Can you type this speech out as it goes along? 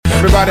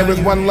Everybody with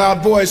one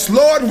loud voice.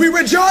 Lord, we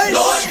rejoice.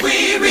 Lord,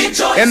 we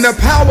rejoice in the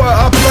power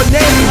of your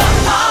name. The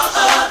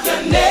power of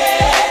your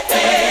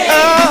name.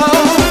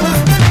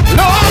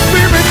 Lord,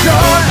 we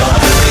rejoice.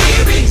 Lord,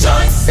 we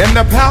rejoice in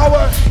the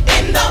power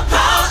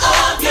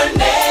of your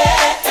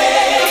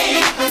name.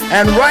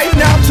 And right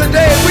now,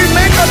 today, we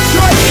make a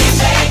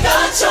choice,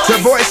 to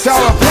voice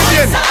our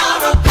opinion.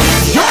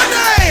 Your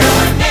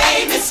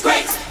name is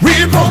great. We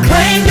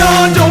proclaim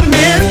your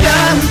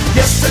dominion.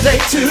 Yesterday,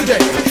 today,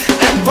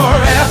 and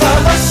forever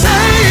the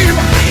same.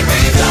 We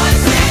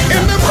rejoice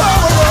in the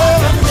power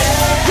of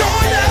your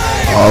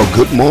name. Oh,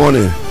 good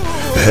morning.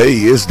 Hey,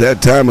 it's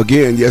that time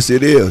again. Yes,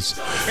 it is.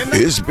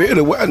 It's Spirit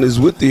Awareness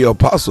with the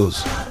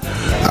Apostles.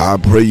 I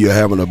pray you're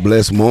having a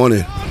blessed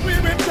morning.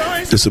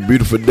 It's a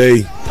beautiful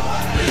day.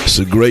 It's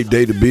a great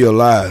day to be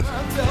alive.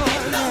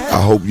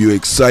 I hope you're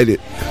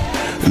excited.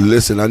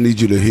 Listen, I need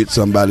you to hit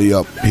somebody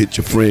up. Hit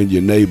your friend,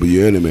 your neighbor,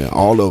 your enemy,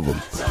 all of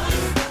them.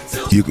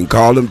 You can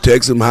call them,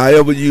 text them,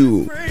 however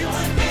you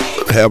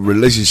have a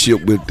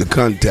relationship with to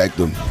contact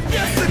them.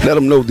 Let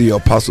them know the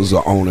Apostles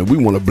are on it. We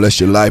want to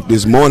bless your life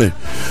this morning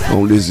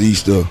on this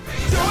Easter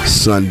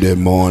Sunday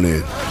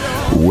morning.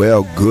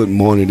 Well, good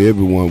morning,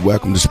 everyone.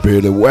 Welcome to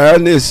Spirit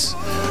Awareness,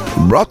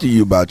 brought to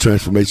you by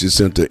Transformation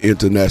Center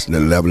International,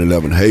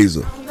 1111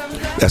 Hazel.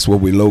 That's where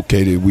we're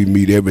located. We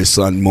meet every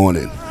Sunday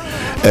morning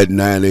at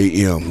 9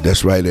 a.m.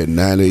 That's right, at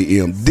 9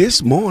 a.m.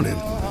 This morning,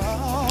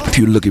 if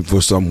you're looking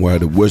for somewhere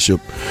to worship,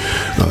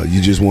 you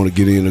just want to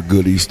get in a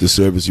good Easter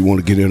service, you want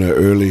to get in there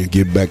early and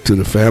get back to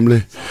the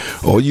family,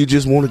 or you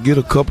just want to get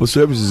a couple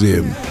services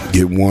in,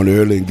 get one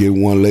early and get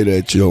one later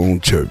at your own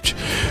church,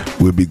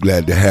 we'll be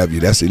glad to have you.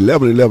 That's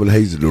 1111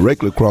 Hazel,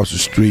 directly across the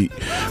street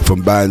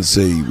from Buy and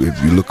Save.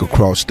 If you look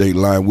across state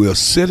line, we're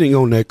sitting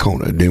on that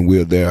corner, and then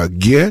we're there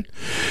again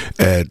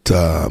at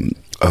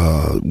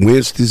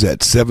Wednesdays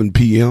at 7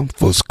 p.m.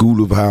 for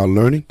School of Higher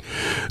Learning.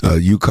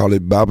 You call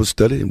it Bible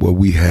study, where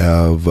we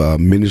have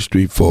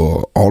ministry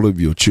for all of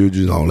your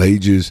children, all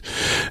ages,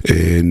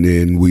 and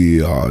then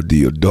we are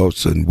the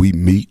adults, and we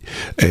meet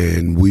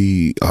and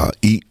we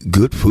eat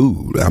good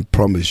food. I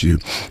promise you,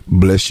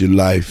 bless your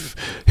life,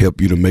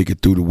 help you to make it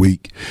through the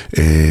week,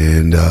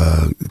 and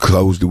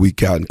close the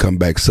week out and come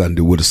back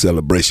Sunday with a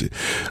celebration.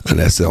 And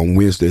that's on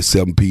Wednesday at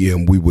 7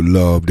 p.m. We would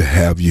love to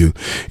have you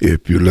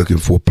if you're looking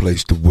for a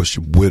place to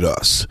worship with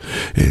us.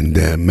 And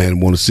man, I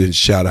want to send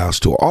shout outs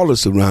to all the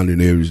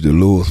surrounding areas, the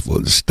Louisville,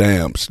 the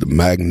Stamps, the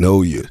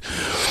Magnolias,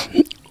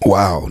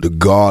 wow, the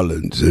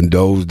Garlands, and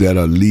those that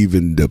are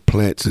leaving the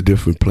plants, the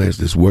different plants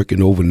that's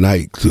working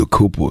overnight, the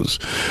Coopers,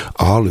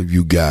 all of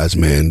you guys,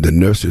 man, the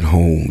nursing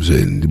homes,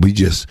 and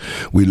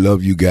we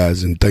love you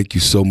guys, and thank you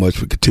so much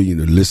for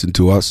continuing to listen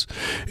to us.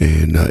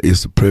 And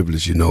it's a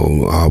privilege,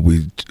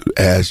 we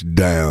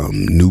Ashdown,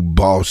 New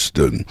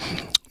Boston,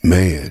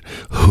 man,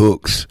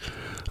 Hooks,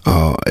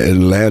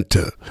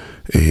 Atlanta,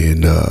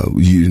 and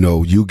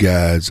you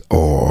guys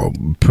are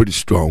pretty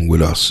strong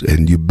with us,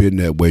 and you've been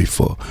that way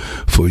for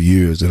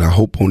years. And I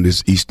hope on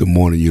this Easter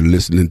morning you're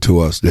listening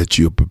to us, that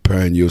you're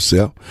preparing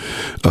yourself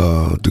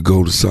to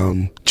go to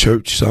some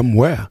church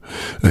somewhere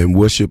and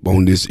worship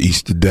on this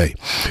Easter day.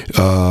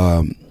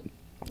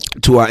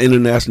 To our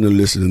international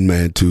listeners,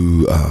 man,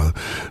 to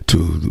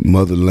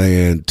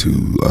motherland,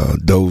 to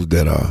those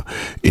that are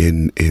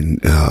in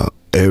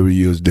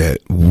areas that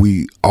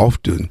we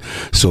often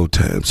so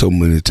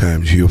many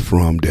times hear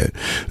from, that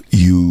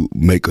you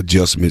make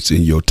adjustments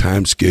in your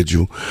time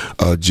schedule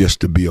just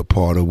to be a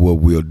part of what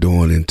we're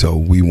doing. And so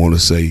we want to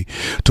say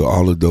to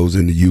all of those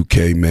in the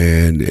UK,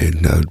 man,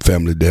 and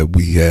family that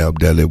we have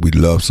that we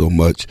love so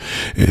much,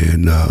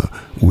 and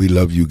we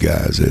love you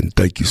guys, and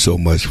thank you so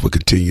much for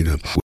continuing to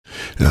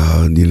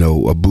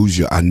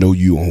Abuja, I know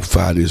you on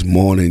fire this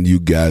morning. You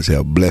guys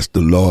have blessed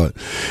the Lord,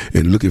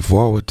 and looking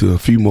forward to a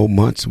few more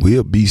months.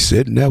 We'll be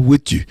sitting there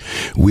with you.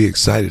 We're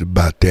excited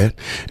about that,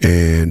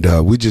 and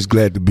we're just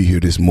glad to be here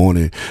this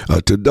morning.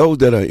 To those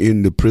that are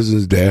in the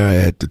prisons there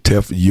at the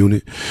Telford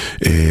unit,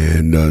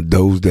 and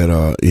those that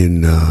are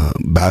in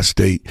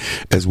bi-state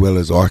as well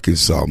as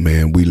Arkansas,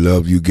 man, we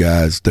love you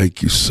guys.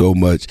 Thank you so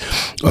much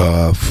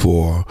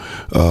for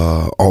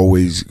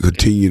always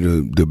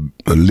continue to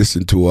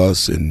listen to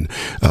us, and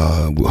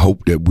we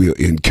hope that we're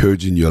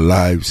encouraging your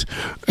lives,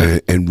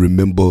 and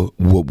remember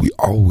what we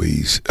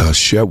always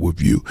share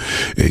with you.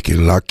 It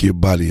can lock your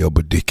body up,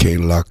 but they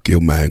can't lock your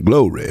mind.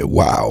 Glory.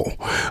 Wow.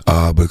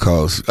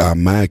 Because our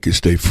mind can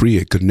stay free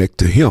and connect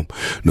to Him.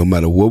 No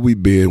matter what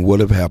we've been, what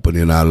have happened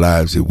in our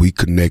lives, if we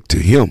connect to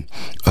Him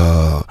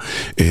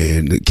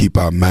and keep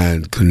our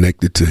mind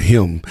connected to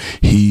Him,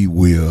 He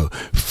will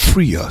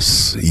free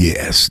us.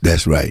 Yes,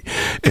 that's right.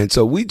 And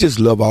so we just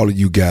love all of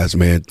you guys,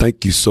 man.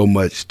 Thank you so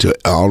much to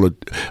all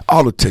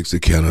of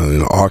Texarkana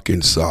and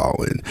Arkansas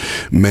and,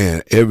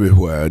 man,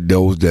 everywhere,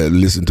 those that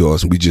listen to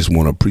us. We just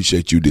want to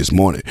appreciate you this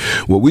morning.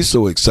 Well, we're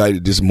so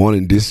excited this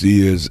morning. This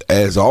is,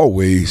 as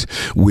always,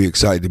 we're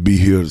excited to be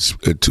here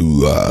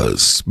to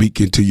speak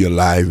into your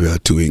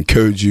life, to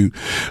encourage you,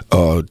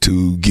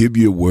 to give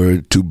you a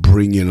word, to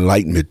bring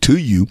enlightenment to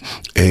you.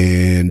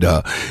 And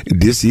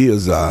this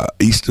is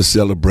Easter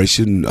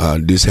celebration.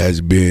 This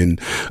has been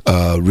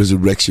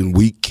Resurrection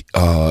Week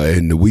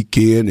and the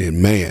weekend.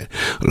 And, man,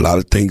 a lot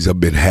of things have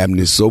been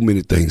happening. So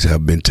many things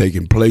have been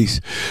taking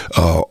place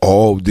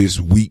all this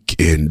week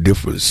in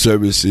different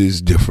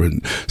services,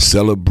 different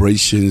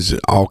celebrations,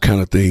 and all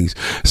kind of things.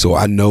 So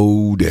I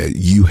know that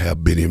you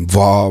have been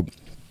involved.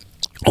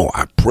 Oh,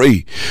 I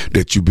pray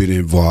that you've been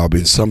involved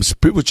in some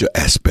spiritual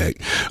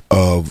aspect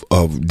of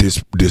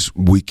this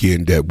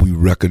weekend, that we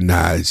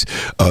recognize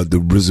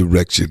the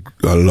resurrection,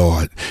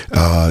 Lord.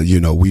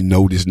 We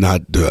know this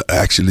not the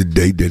actual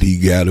date that he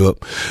got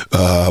up,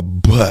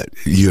 but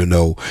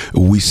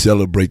we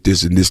celebrate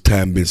this, and this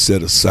time been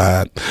set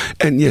aside.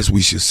 And yes,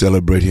 we should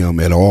celebrate him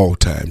at all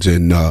times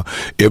and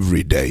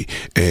every day.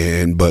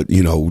 But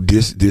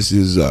this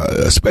is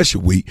a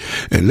special week.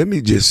 And let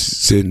me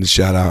just send a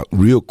shout out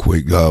real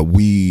quick.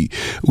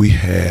 We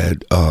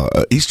had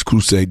Easter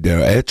Crusade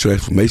there at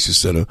Transformation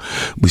Center.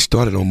 We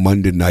started on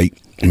Monday night.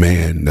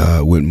 Man,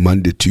 went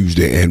Monday,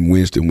 Tuesday, and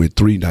Wednesday. Went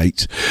 3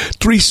 nights,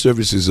 3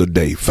 services a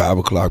day, 5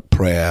 o'clock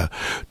prayer,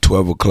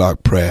 12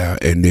 o'clock prayer,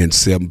 and then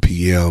 7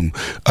 p.m.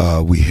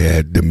 We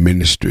had the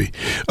ministry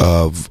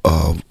of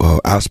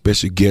our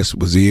special guest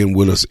was in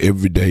with us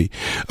every day.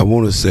 I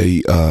want to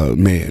say,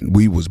 man,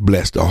 we was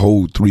blessed the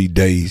whole 3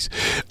 days.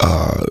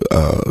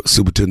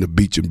 Superintendent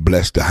Beecham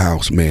blessed the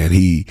house, man.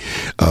 He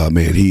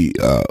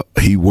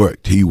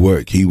worked. He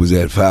was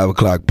at 5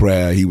 o'clock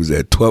prayer. He was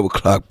at 12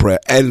 o'clock prayer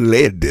and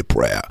led the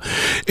prayer.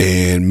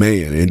 And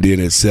man, and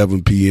then at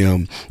 7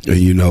 p.m.,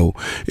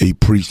 he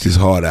preached his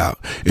heart out.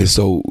 And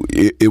so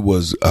it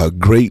was a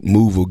great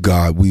move of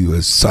God. We were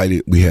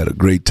excited. We had a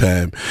great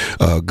time.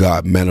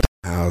 God manifested.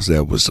 House.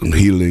 There was some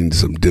healing,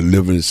 some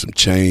deliverance, some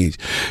change,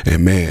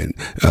 and man,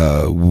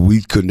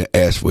 we couldn't have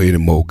asked for any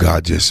more.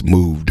 God just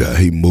moved.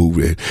 He moved.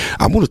 And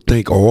I want to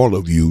thank all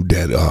of you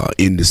that are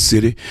in the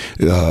city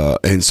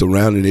and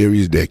surrounding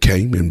areas that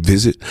came and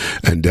visit,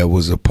 and that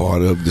was a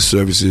part of the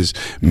services.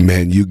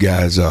 Man, you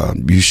guys,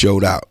 you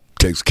showed out.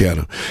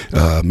 Texarkana,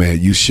 man,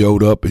 you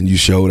showed up and you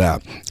showed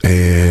out,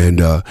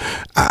 and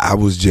I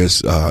was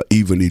just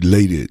even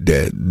elated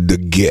that the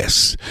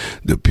guests,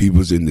 the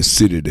peoples in the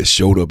city that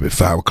showed up at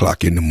 5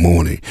 o'clock in the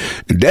morning,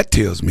 and that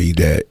tells me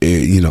that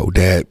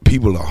that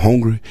people are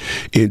hungry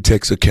in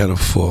Texarkana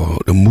for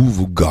the move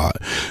of God,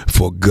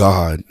 for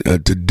God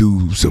to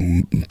do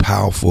some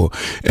powerful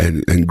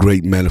and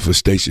great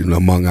manifestation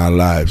among our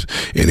lives,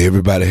 and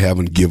everybody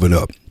haven't given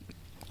up.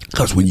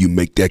 Because when you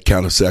make that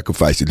kind of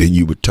sacrifice, and then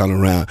you would turn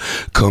around,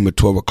 come at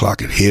 12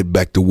 o'clock and head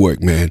back to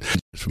work, man.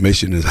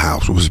 Transformation in his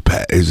house was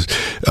packed.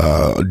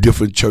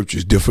 Different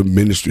churches, different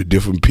ministry,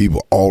 different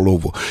people all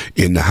over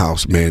in the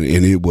house, man.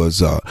 And it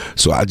was,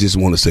 so I just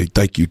want to say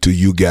thank you to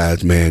you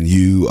guys, man.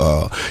 You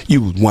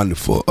was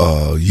wonderful.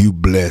 You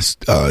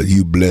blessed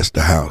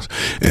the house.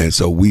 And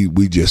so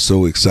we just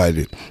so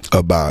excited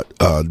about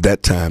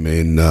that time,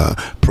 and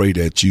pray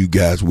that you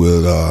guys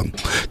will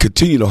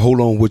continue to hold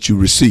on what you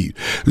received.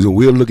 So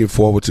we're looking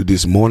forward to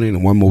this morning.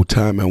 And one more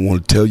time, I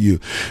want to tell you,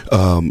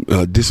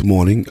 this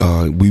morning,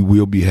 we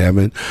will be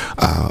having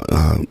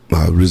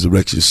our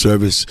resurrection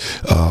service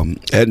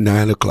at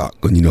 9 o'clock.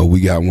 And,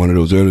 we got one of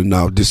those early.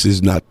 Now, this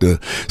is not the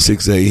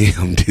 6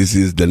 a.m. This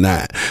is the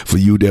 9. For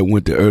you that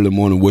went to early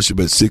morning worship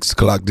at 6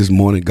 o'clock this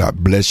morning,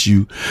 God bless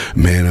you.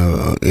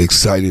 Man,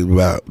 excited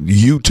about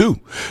you too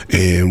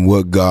and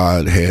what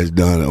God has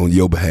done on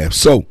your behalf.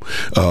 So,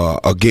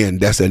 again,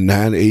 that's at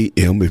 9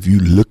 a.m. If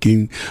you're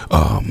looking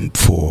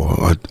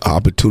for an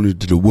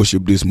opportunity to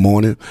worship this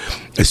morning,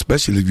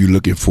 especially if you're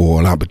looking for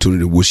an opportunity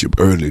to worship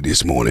early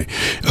this morning,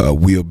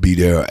 we'll be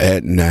there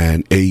at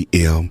 9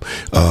 a.m.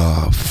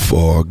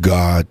 For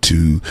God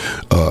to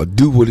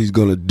do what he's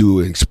going to do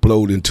and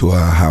explode into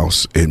our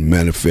house and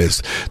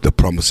manifest the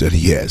promise that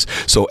he has.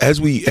 So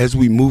as we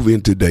move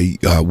in today,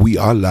 we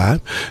are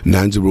live,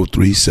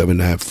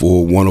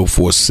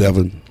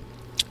 903-794-1047.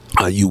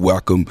 You're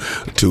welcome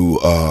to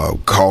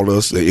call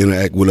us,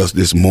 interact with us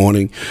this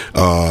morning,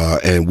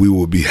 and we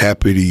will be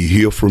happy to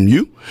hear from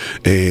you.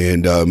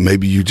 And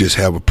maybe you just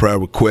have a prayer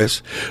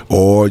request,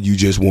 or you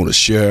just want to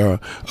share.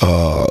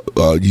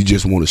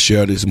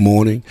 This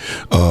morning,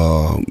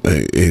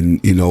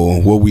 and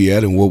on where we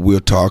at and what we're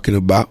talking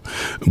about.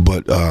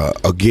 But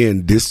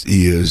again, this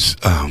is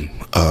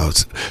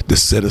the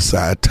set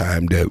aside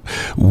time that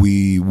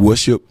we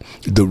worship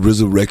the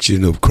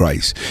resurrection of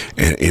Christ,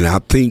 and I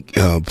think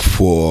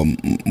for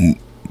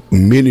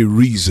many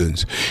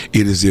reasons,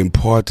 it is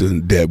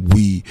important that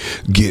we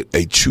get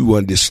a true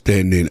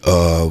understanding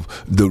of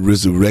the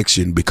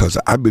resurrection, because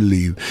I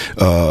believe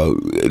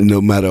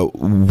no matter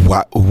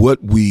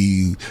what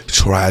we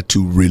try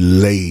to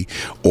relay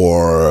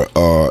or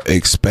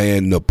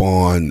expand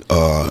upon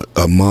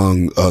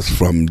among us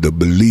from the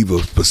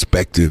believer's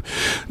perspective,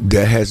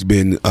 there has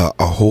been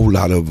a whole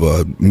lot of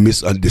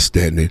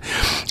misunderstanding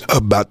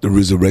about the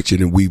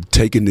resurrection, and we've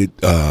taken it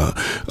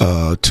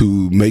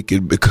to make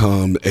it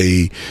become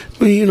the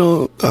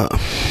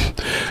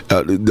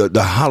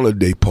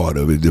holiday part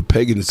of it, the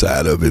pagan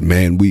side of it.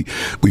 Man, we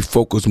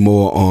focus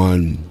more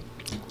on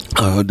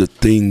the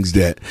things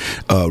that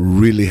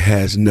really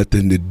has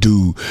nothing to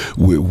do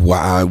with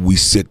why we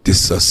set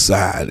this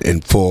aside,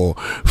 and for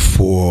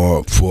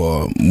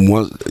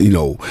one,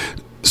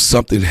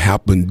 something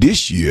happened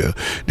this year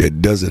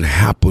that doesn't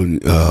happen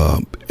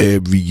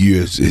every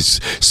year. It's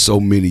so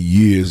many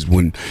years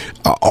when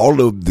all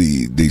of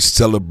the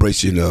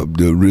celebration of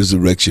the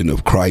resurrection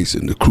of Christ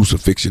and the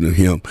crucifixion of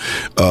him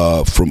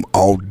from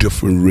all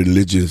different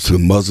religions to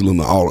Muslim,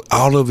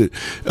 all of it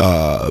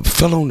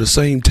fell on the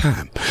same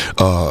time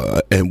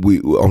and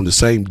we on the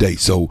same day.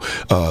 So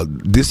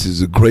this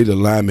is a great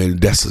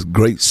alignment. That's a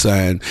great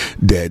sign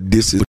that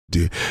this is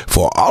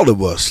for all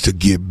of us to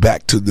get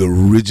back to the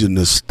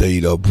original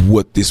state of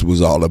what this was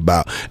all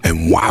about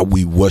and why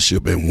we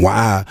worship, and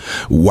why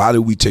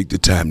do we take the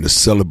time to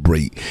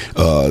celebrate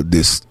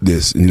this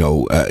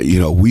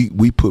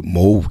we put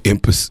more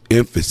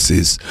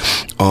emphasis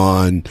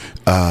on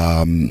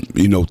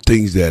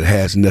things that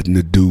has nothing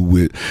to do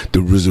with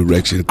the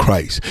resurrection of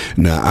Christ.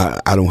 Now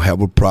I don't have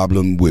a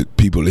problem with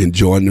people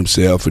enjoying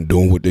themselves and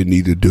doing what they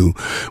need to do,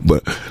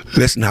 but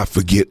let's not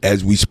forget,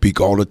 as we speak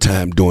all the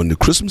time during the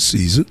Christmas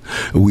season,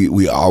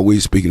 we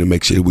always speaking to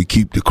make sure we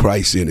keep the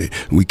Christ in it.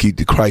 We keep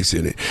the Christ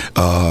in it.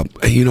 I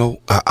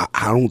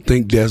don't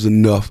think there's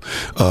enough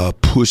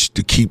push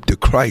to keep the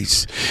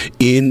Christ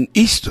in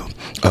Easter.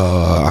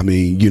 And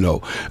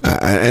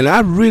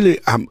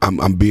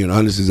I'm being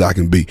honest as I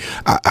can be.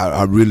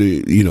 I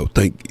really,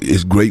 think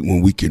it's great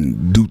when we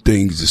can do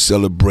things to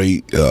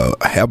celebrate.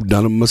 Have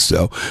done them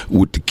myself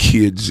with the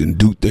kids and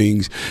do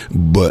things,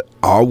 but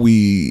are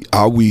we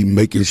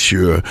making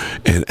sure?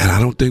 And I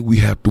don't think we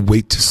have to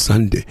wait till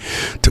Sunday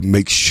to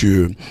make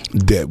sure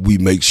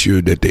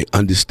that they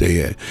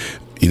understand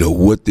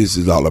what this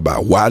is all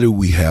about. Why do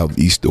we have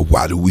Easter?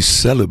 Why do we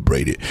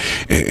celebrate it?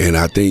 And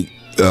I think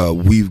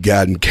we've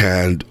gotten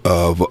kind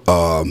of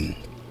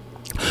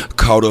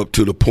caught up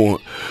to the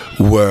point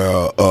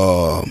where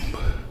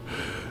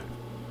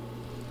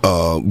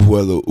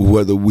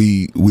whether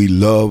we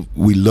love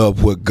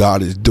what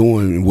God is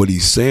doing and what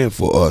he's saying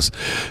for us,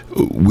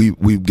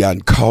 we've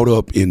gotten caught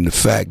up in the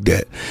fact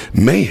that,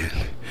 man,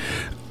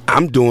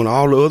 I'm doing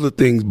all the other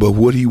things but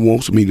what he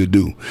wants me to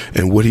do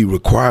and what he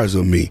requires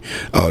of me.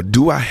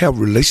 Do I have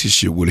a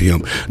relationship with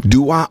him?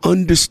 Do I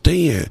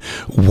understand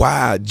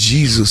why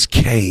Jesus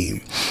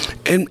came?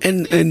 And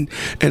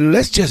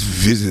let's just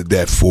visit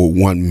that for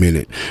 1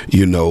 minute.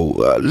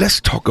 Let's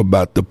talk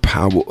about the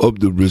power of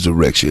the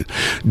resurrection,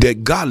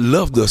 that God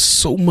loved us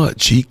so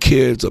much. He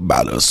cares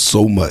about us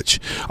so much.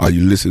 Are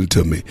you listening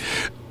to me?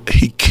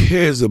 He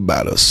cares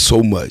about us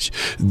so much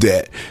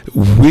that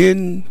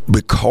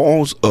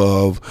because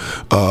of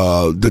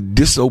the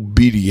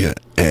disobedient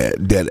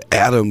that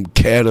Adam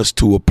carried us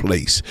to a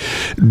place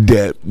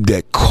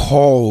that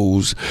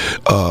caused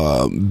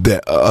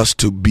us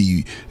to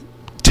be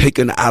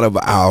taken out of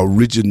our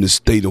original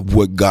state of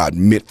what God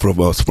meant from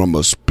us from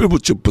a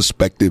spiritual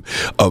perspective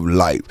of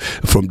life,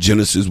 from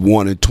Genesis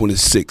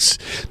 1:26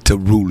 to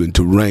rule and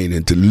to reign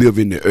and to live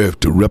in the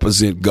earth, to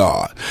represent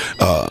God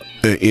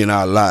in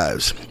our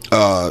lives.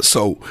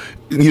 So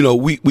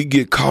we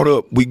get caught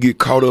up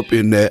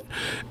in that,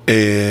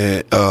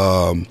 and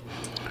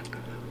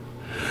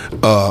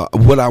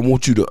what I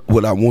want you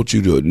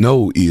to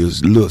know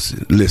is,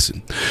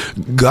 listen,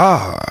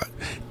 God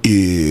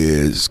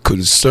is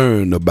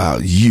concerned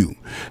about you,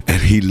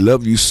 and he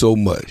loved you so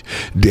much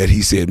that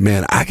he said,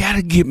 man, I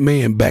gotta get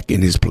man back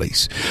in his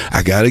place.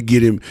 I gotta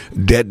get him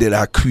that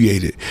I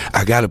created.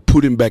 I gotta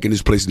put him back in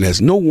his place, and there's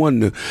no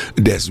one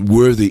that's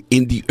worthy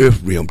in the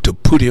earth realm to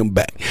put him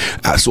back.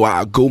 So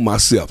I go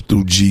myself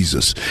through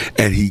Jesus,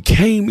 and he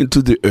came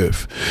into the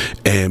earth,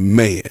 and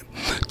man,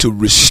 to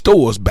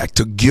restore us back,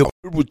 to give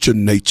spiritual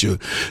nature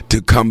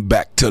to come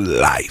back to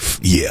life.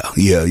 Yeah.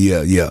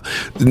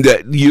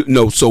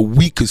 That so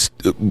we could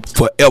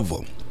forever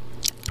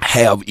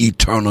have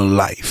eternal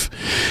life.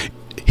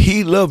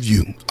 He loved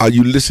you. Are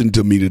you listening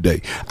to me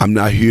today? I'm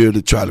not here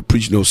to try to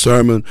preach no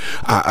sermon.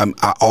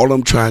 All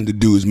I'm trying to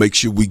do is make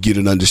sure we get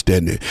an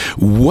understanding.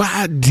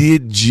 Why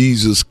did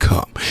Jesus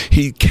come?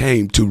 He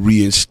came to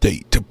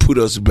reinstate, to put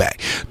us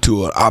back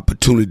to an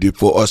opportunity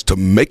for us to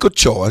make a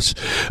choice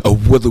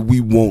of whether we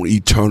want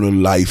eternal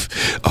life,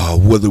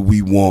 whether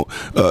we want,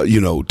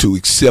 to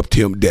accept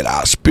him, that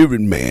our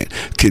spirit man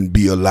can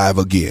be alive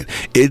again.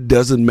 It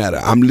doesn't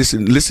matter.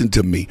 Listen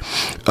to me.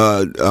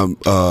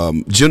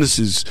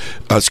 Genesis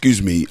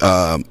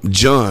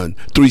John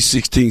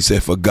 3:16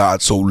 said, for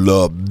God so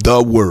loved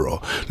the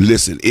world.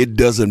 Listen, it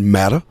doesn't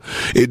matter.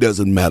 It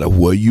doesn't matter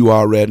where you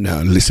are right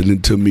now,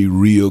 listening to me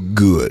real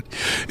good.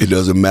 It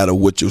doesn't matter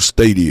what your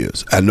state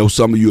is. I know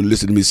some of you are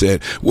listening to me saying,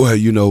 well,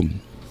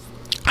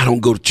 I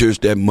don't go to church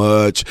that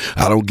much.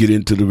 I don't get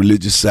into the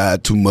religious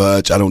side too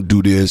much. I don't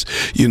do this,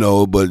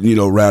 but,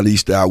 around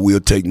Easter, I will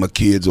take my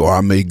kids, or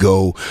I may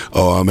go,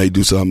 or I may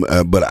do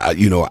something. But I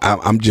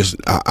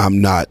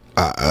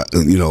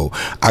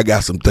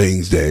got some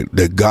things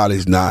that God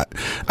is not,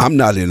 I'm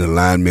not in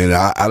alignment.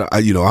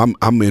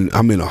 I'm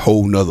in a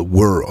whole nother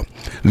world.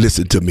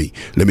 Listen to me.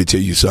 Let me tell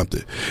you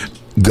something.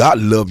 God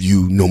loves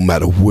you no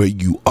matter where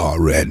you are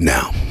right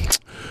now.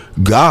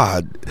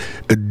 God,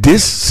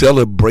 this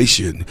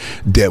celebration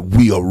that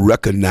we are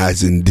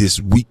recognizing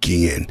this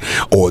weekend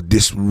or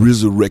this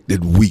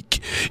resurrected week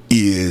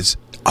is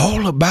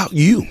all about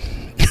you.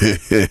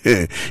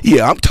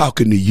 Yeah, I'm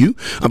talking to you.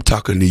 I'm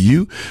talking to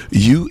you,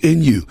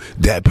 and you.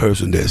 That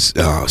person that's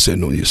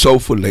sitting on your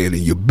sofa, laying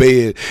in your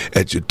bed,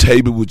 at your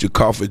table with your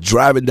coffee,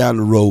 driving down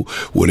the road,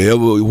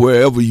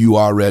 wherever you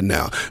are right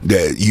now,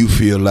 that you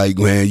feel like,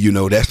 man,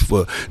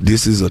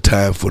 this is a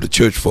time for the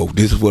church folk.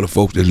 This is for the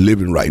folks that's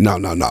living right now.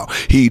 No.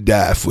 He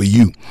died for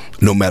you.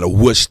 No matter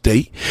what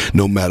state,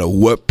 no matter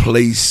what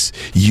place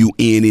you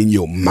in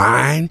your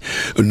mind,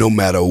 no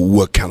matter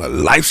what kind of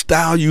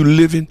lifestyle you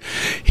living,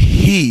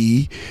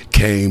 he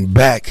came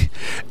back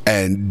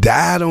and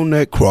died on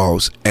that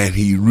cross, and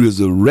he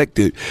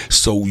resurrected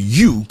so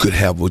you could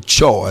have a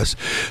choice.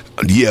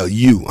 Yeah,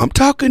 you. I'm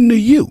talking to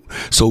you.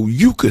 So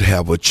you could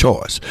have a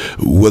choice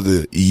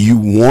whether you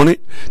wanted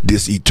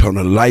this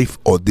eternal life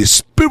or this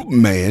spirit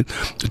man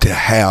to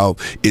have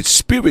its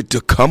spirit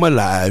to come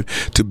alive,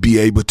 to be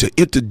able to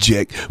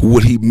interject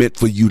what he meant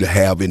for you to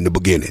have in the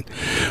beginning.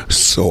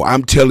 So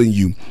I'm telling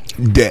you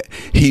that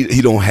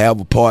he don't have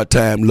a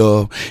part-time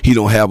love. He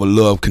don't have a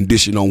love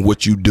condition on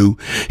what you do.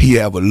 He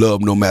have a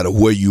love no matter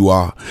where you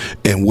are.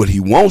 And what he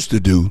wants to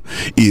do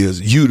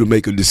is you to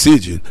make a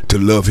decision to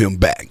love him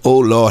back. Oh,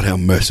 Lord have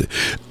mercy.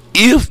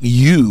 If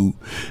you,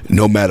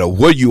 no matter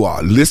where you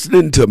are,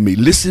 listen to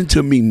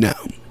me now.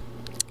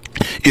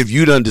 If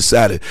you done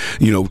decided,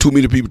 too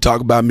many people talk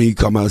about me,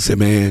 come out and say,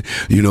 man,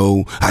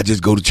 I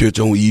just go to church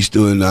on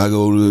Easter and I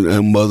go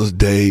to Mother's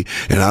Day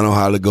and I don't know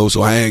how to go,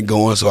 so I ain't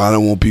going, so I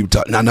don't want people to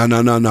talk. No.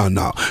 Don't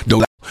allow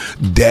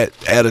that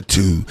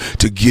attitude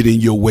to get in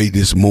your way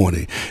this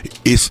morning.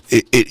 It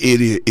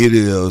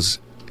is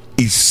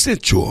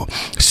essential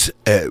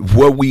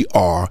where we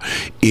are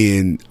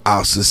in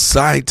our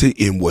society,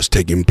 in what's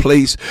taking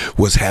place,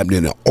 what's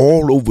happening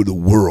all over the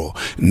world,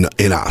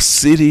 in our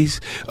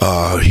cities,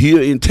 here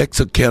in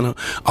Texarkana,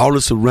 all the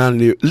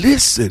surrounding area.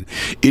 Listen,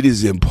 it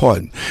is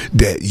important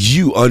that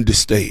you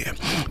understand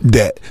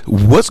that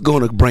what's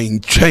going to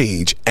bring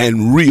change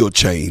and real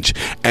change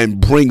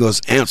and bring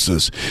us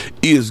answers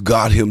is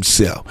God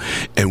himself.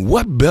 And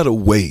what better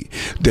way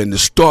than to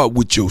start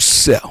with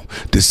yourself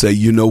to say,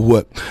 you know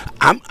what,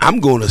 I'm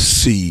going to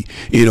see,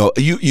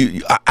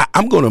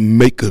 I'm going to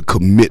make a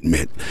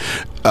commitment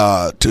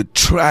to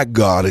try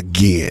God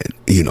again.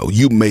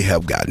 You may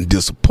have gotten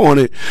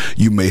disappointed.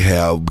 You may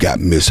have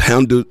gotten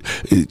mishandled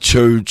in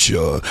church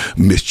or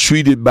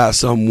mistreated by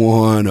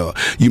someone, or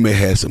you may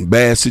have some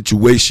bad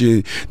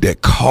situation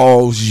that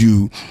caused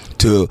you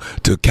to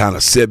kind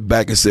of sit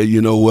back and say,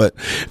 you know what,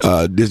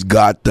 this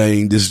God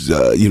thing, this,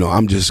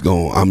 I'm just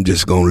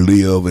gonna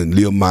live and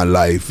live my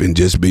life and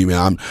just be,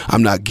 man,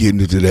 I'm not getting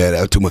into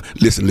that too much.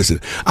 Listen,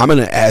 I'm going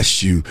to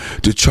ask you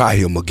to try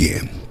him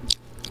again.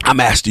 I'm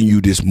asking you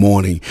this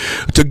morning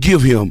to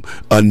give him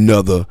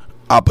another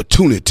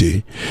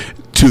opportunity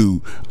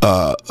to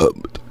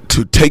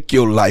take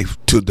your life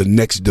to the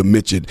next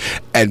dimension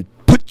and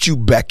put you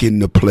back in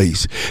the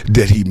place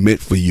that he meant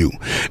for you.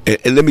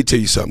 And let me tell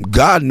you something.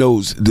 God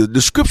knows,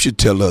 the scripture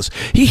tell us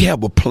he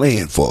have a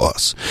plan for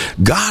us.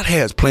 God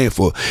has plan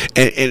for,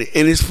 and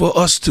it's for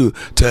us to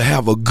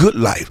have a good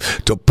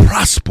life, to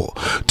prosper,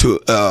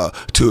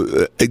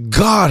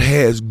 God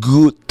has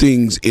good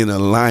things in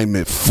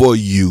alignment for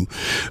you,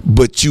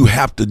 but you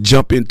have to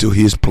jump into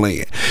his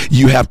plan.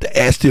 You have to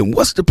ask him,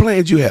 what's the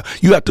plans you have?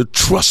 You have to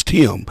trust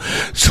him.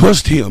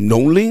 Trust him.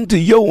 Don't lean to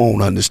your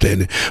own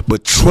understanding,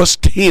 but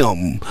trust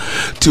him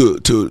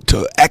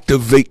to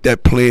activate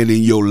that plan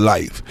in your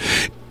life.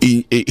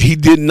 He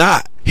did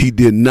not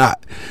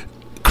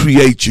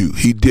create you.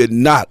 He did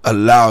not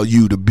allow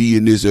you to be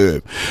in this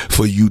earth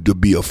for you to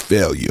be a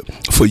failure,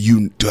 for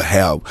you to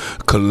have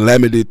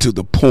calamity to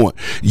the point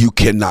you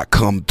cannot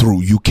come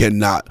through, you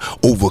cannot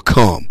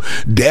overcome.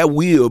 That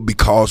will,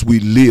 because we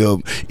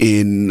live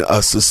in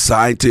a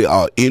society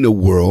or in a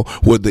world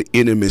where the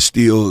enemy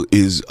still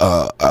is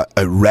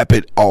a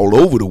rapid all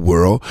over the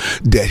world,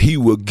 that he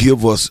will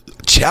give us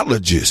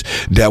challenges,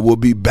 that will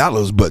be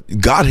battles. But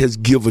God has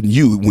given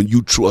you, when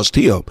you trust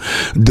him,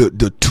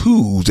 the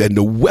tools and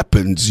the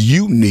weapons things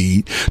you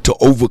need to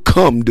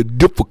overcome the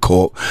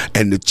difficult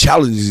and the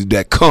challenges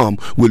that come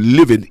with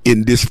living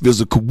in this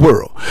physical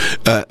world.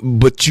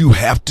 But you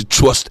have to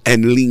trust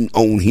and lean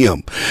on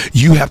him.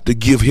 You have to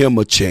give him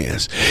a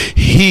chance.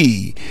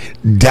 He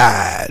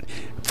died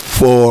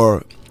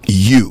for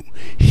you.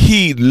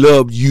 He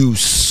loved you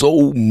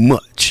so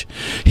much.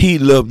 He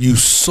loved you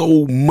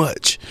so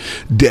much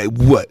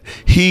that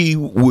he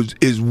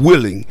is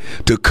willing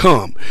to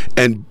come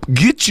and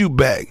get you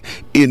back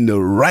in the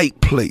right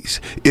place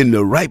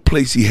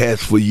he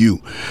has for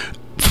you.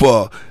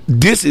 For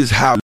this is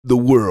how the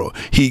world,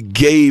 he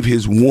gave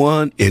his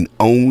one and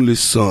only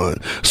son,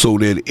 so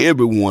that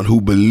everyone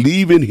who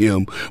believe in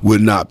him will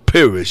not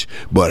perish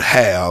but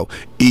have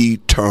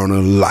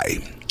eternal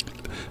life.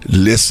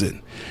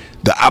 Listen,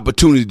 the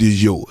opportunity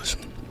is yours.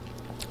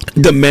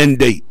 The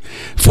mandate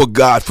for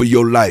God for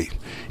your life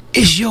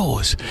is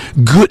yours.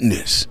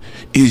 Goodness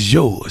is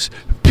yours.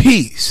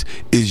 Peace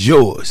is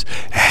yours.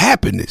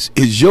 Happiness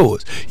is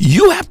yours.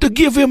 You have to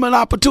give him an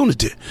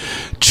opportunity.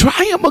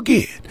 Try him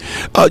again.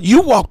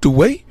 You walked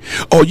away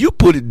or you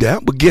put it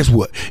down, but guess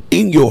what?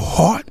 In your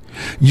heart,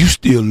 you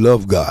still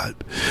love God.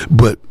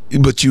 But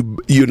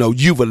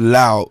you've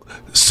allowed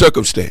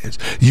circumstance,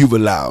 you've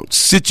allowed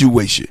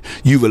situation,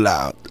 you've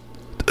allowed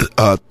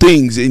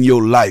things in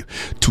your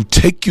life to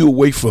take you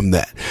away from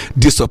that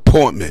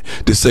disappointment,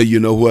 to say, you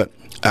know what,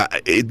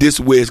 this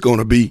is where it's going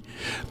to be.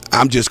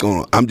 I'm just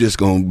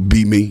gonna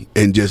be me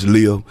and just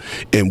live,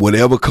 and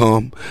whatever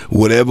come,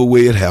 whatever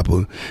way it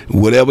happen,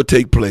 whatever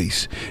take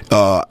place,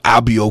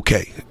 I'll be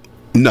okay.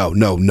 No.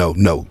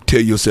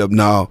 Tell yourself,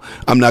 no,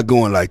 I'm not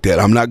going like that.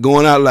 I'm not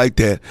going out like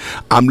that.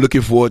 I'm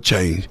looking for a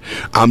change.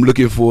 I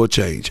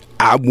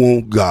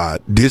want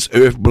God. This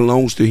earth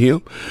belongs to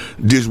him.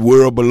 This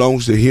world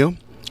belongs to him.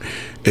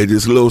 And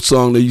this little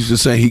song they used to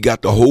sing, he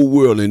got the whole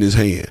world in his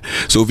hand.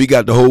 So if he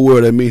got the whole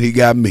world, that means he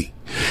got me.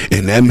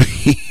 And that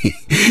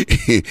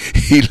means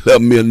he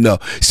loved me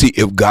enough. See,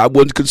 if God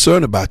wasn't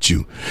concerned about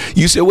you,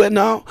 you say, well,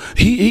 no,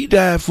 he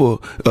died for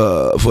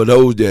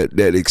those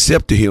that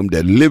accepted him,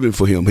 that living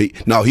for him.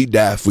 He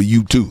died for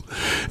you too.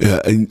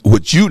 And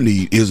what you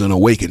need is an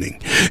awakening.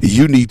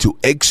 You need to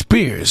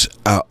experience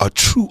a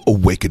true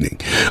awakening,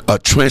 a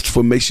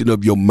transformation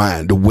of your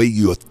mind, the way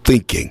you're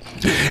thinking.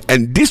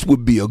 And this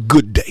would be a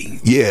good day.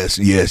 Yes.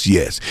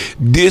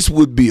 This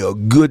would be a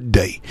good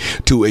day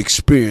to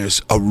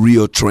experience a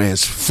real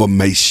transformation.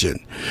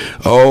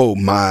 Oh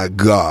my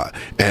God.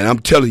 And I'm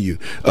telling you,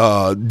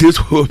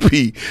 this will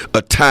be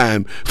a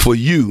time for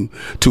you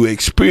to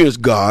experience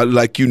God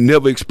like you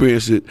never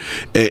experienced it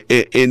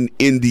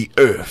in the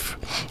earth.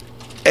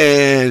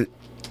 And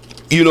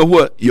you know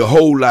what? Your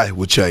whole life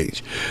will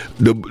change.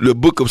 The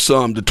book of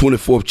Psalms, the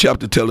 24th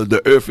chapter, tells us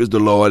the earth is the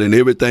Lord and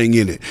everything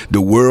in it,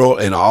 the world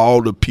and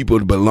all the people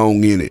that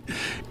belong in it,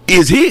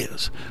 is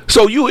his.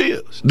 So you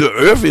is. The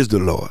earth is the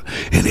Lord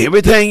and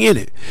everything in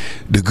it,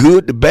 the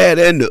good, the bad,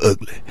 and the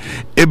ugly.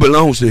 It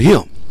belongs to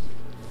him.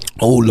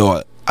 Oh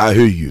Lord, I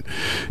hear you.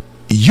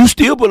 You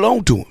still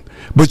belong to him.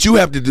 But you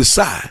have to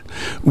decide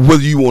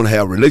whether you want to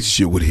have a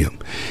relationship with him.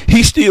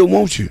 He still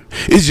wants you.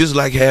 It's just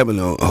like having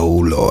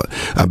oh Lord,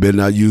 I better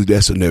not use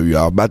that scenario.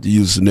 I'm about to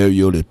use a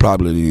scenario that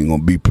probably ain't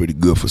gonna be pretty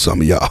good for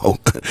some of y'all.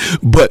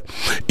 But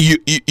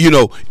you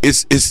know,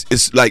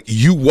 it's like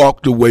you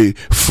walked away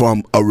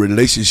from a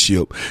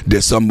relationship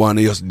that someone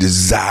else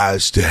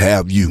desires to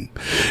have you,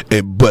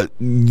 but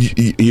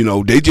you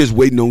know, they just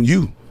waiting on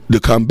you to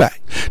come back.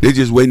 They're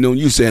just waiting on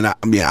you, saying,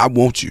 I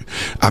want you.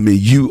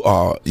 You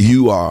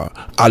are,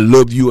 I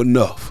love you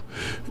enough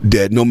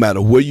that no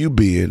matter where you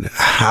been,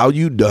 how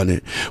you done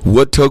it,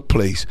 what took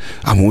place,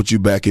 I want you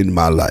back in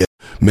my life.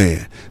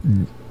 Man,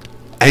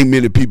 ain't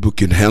many people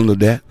can handle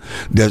that.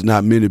 There's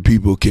not many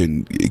people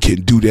can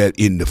do that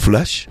in the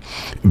flesh,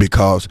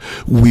 because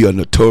we are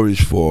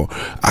notorious for,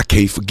 I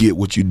can't forget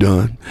what you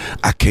done.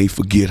 I can't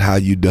forget how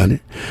you done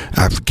it.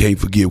 I can't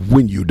forget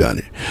when you done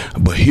it.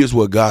 But here's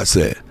what God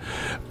said.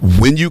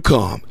 When you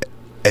come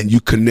and you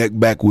connect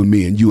back with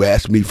me and you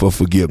ask me for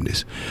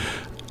forgiveness,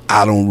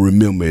 I don't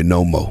remember it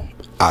no more.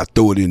 I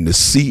throw it in the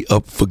sea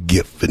of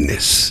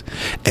forgiveness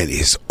and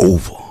it's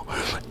over.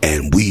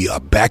 And we are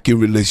back in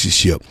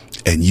relationship,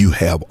 and you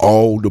have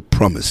all the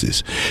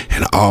promises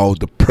and all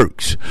the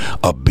perks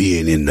of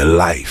being in the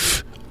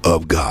life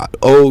of God.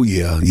 Oh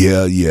yeah.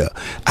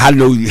 I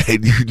know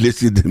you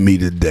listen to me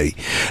today.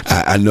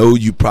 I know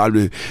you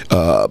probably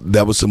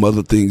there was some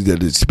other things,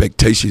 that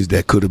expectations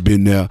that could have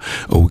been there,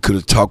 or we could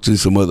have talked in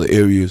some other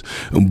areas,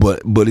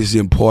 but it's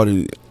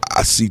important.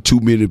 I see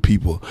too many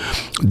people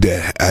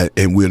that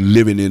and we're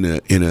living in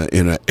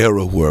an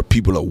era where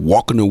people are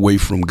walking away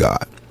from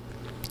God.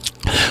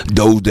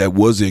 Those that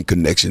was in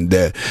connection,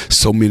 that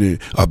so many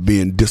are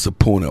being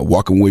disappointed, or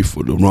walking away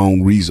for the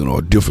wrong reason, or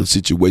a different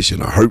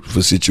situation, a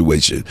hurtful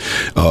situation,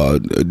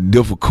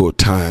 difficult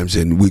times,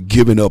 and we're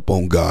giving up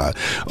on God,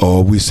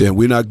 or we're saying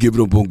we're not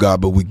giving up on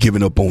God, but we're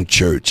giving up on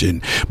church.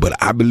 But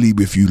I believe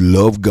if you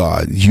love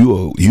God,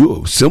 you'll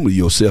assemble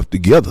yourself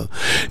together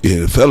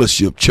in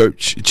fellowship,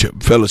 church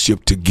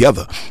fellowship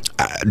together.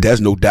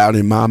 There's no doubt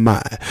in my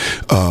mind.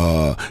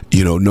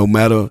 No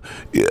matter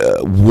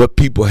what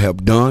people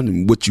have done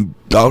and what you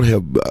thought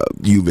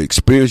you've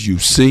experienced,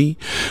 you've seen,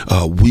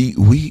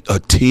 we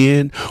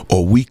attend,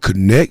 or we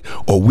connect,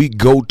 or we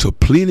go to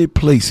plenty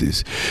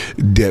places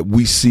that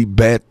we see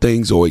bad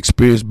things or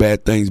experience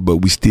bad things, but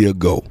we still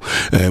go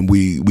and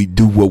we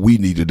do what we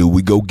need to do.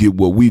 We go get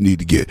what we need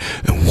to get.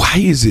 And why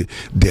is it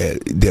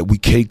that we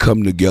can't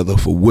come together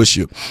for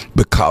worship?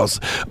 Because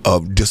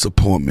of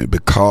disappointment,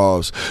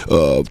 because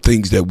of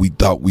things that we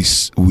thought we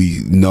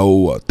know,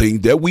 or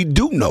things that we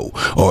do know,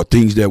 or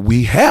things that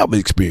we have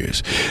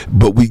experienced,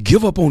 but we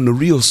give up on the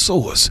real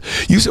source.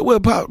 You said, well,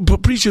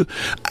 preacher,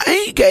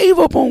 I ain't gave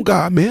up on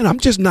God, man. I'm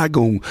just not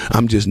gonna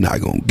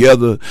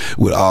gather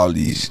with all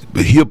these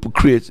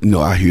hypocrites.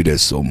 No, I hear that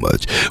so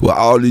much. Well,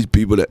 all these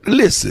people that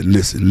listen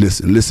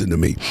to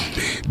me.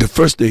 The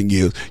first thing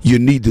is, you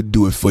need to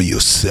do it for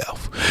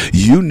yourself.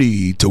 You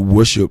need to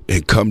worship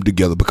and come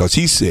together, because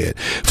he said,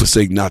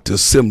 forsake not to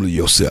assemble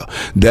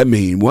yourself. That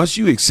means once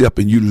you accept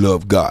and you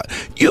love God,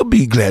 you'll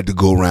be glad to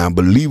go around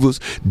believers.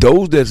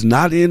 Those that's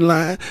not in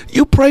line,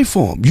 you pray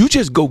for them. You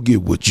just go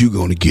get what you're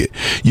going to get.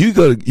 You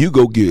go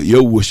get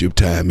your worship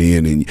time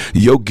in and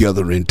your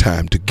gathering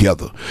time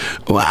together.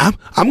 Well,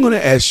 I'm going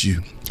to ask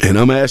you, and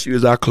I'm going to ask you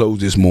as I close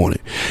this morning,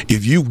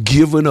 if you've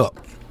given up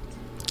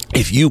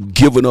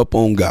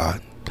on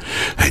God,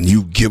 and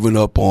you've given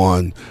up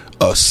on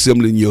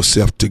assembling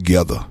yourself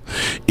together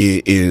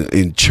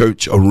in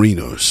church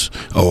arenas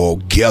or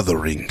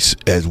gatherings,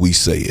 as we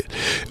say it,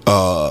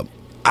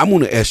 I'm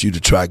going to ask you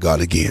to try God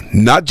again.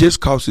 Not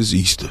just cause it's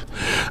Easter.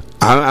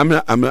 I'm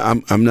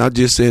not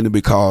just saying it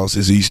because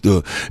it's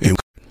Easter. And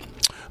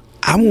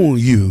I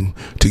want you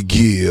to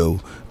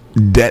give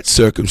that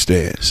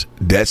circumstance,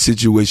 that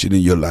situation in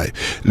your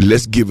life,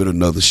 let's give it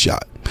another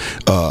shot.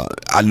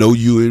 I know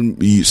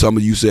some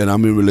of you said,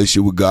 I'm in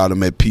relationship with God,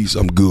 I'm at peace,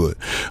 I'm good.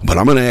 But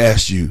I'm going to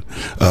ask you,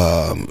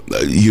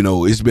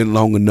 it's been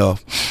long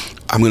enough.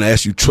 I'm going to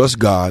ask you, trust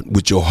God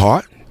with your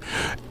heart.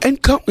 And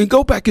come and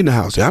go back in the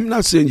house. I'm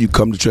not saying you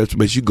come to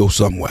transformation, you go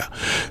somewhere.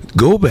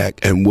 Go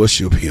back and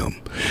worship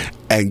him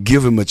and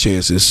give him a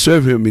chance and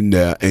serve him in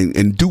there,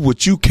 and do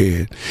what you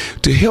can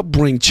to help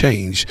bring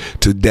change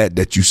to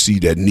that you see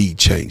that need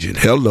changing.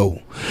 Hello.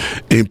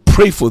 And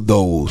pray for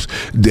those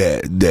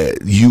that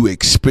you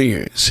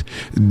experience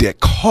that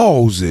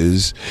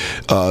causes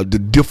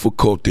the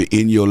difficulty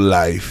in your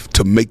life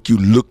to make you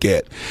look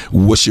at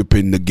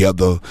worshiping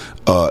together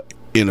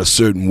in a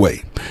certain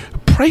way.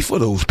 Pray for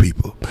those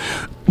people,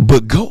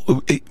 but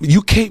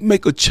you can't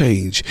make a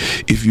change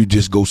if you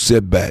just go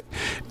sit back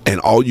and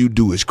all you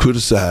do is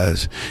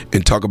criticize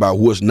and talk about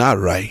what's not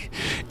right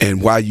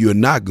and why you're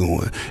not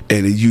going,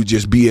 and you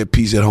just be at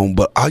peace at home.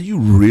 But are you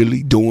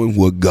really doing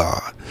what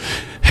God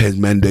has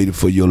mandated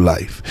for your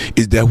life?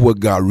 Is that what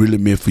God really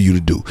meant for you to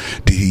do?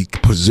 Did he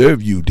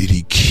preserve you? Did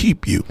he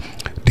keep you?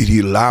 Did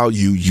he allow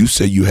you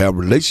say you have a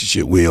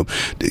relationship with him,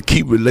 to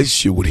keep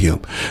relationship with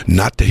him,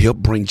 not to help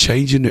bring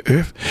change in the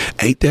earth?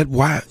 Ain't that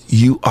why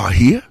you are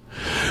here?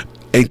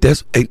 Ain't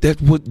that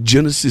what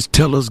Genesis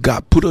tell us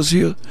God put us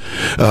here?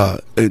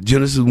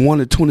 Genesis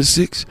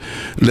 1:26,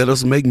 let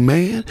us make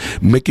man,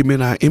 make him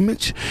in our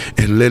image,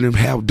 and let him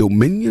have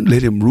dominion,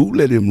 let him rule,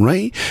 let him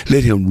reign,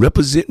 let him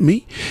represent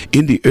me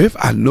in the earth.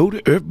 I know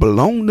the earth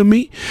belongs to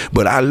me,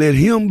 but I let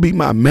him be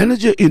my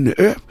manager in the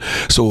earth.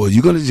 So are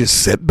you going to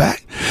just sit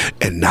back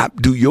and not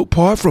do your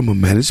part from a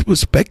manager's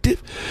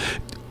perspective?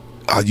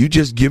 Are you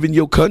just giving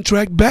your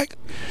contract back?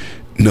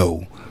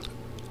 No.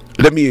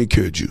 Let me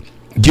encourage you.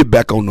 Get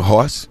back on the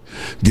horse,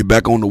 get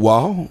back on the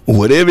wall,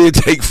 whatever it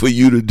takes for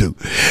you to do.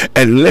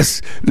 And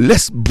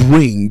let's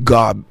bring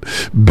God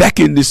back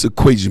in this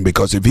equation,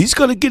 because if he's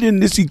going to get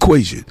in this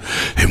equation,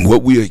 and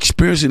what we are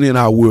experiencing in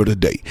our world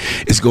today,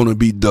 it's going to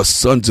be the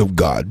sons of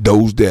God,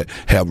 those that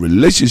have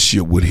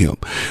relationship with him.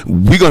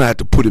 We're going to have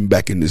to put him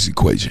back in this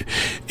equation.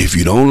 If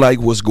you don't like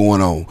what's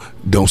going on,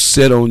 don't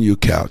sit on your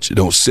couch.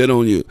 Don't sit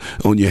on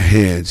your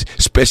hands,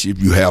 especially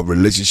if you have a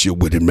relationship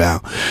with him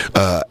now,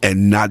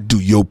 and not do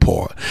your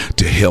part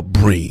to help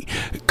bring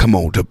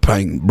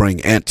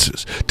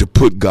answers, to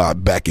put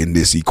God back in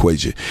this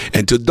equation.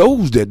 And to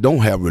those that don't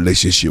have a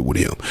relationship with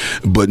him,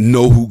 but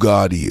know who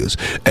God is,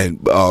 and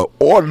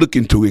or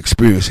looking to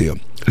experience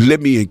him,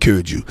 let me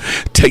encourage you.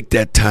 Take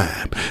that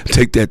time.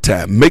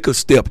 Make a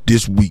step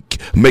this week.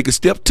 Make a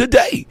step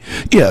today.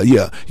 Yeah.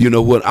 You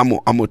know what? I'm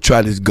gonna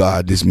try this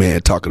God, this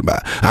man talking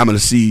about. I'm gonna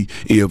see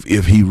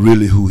if he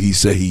really who he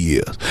say he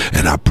is.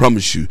 And I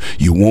promise you,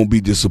 you won't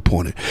be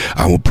disappointed.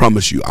 I will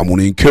promise you. I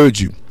want to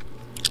encourage you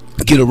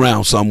Get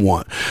around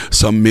someone,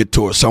 some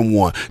mentor,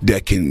 someone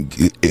that can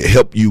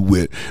help you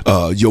with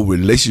your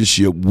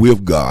relationship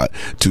with God,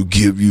 to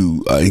give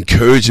you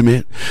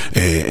encouragement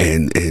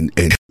and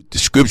the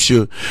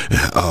scripture,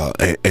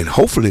 and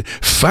hopefully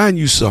find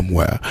you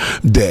somewhere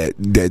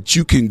that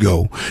you can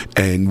go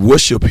and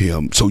worship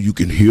Him, so you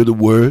can hear the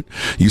word.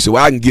 You say,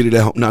 well, I can get it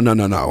at home. No.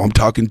 I'm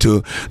talking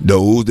to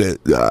those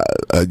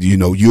that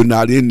you're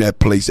not in that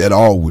place at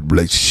all with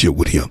relationship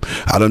with Him.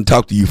 I done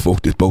talk to you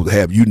folks that's supposed to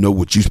have,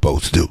 what you're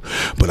supposed to do.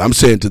 But I'm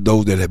saying to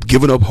those that have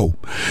given up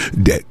hope,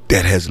 that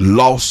has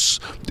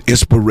lost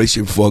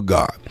inspiration for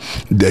God,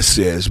 that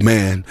says,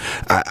 man,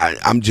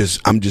 I'm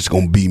just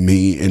gonna be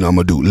me, and I'm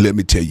gonna do. Let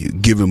me tell you,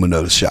 give him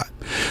another shot.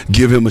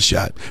 Give him a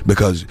shot,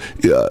 because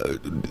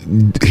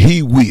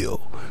He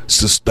will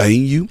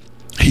sustain you.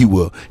 He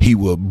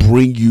will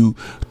bring you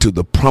to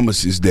the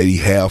promises that He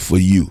have for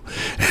you.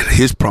 And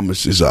His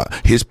promises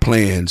His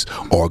plans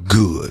are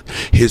good.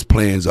 His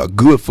plans are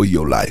good for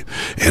your life.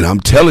 And I'm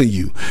telling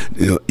you,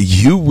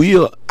 you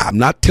will. I'm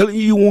not telling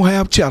you won't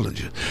have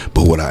challenges,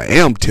 but what I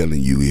am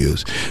telling you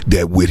is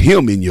that with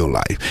Him in your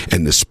life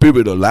and the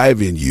Spirit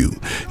alive in you,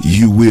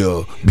 you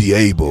will be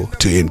able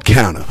to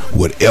encounter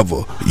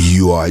whatever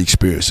you are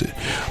experiencing.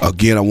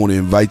 Again, I want to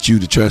invite you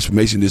to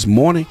Transformation this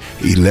morning,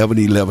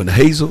 11:11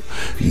 Hazel,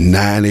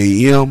 9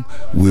 a.m.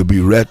 We'll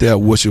be right there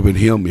worshiping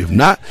Him. If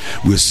not,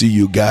 we'll see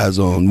you guys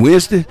on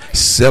Wednesday,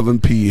 7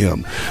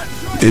 p.m.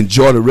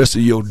 Enjoy the rest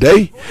of your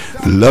day.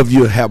 Love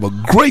you. Have a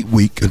great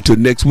week. Until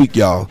next week,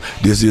 y'all.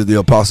 This is the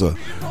Apostle.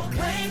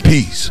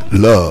 Peace,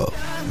 love.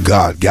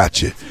 God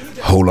got you.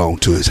 Hold on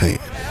to His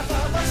hand.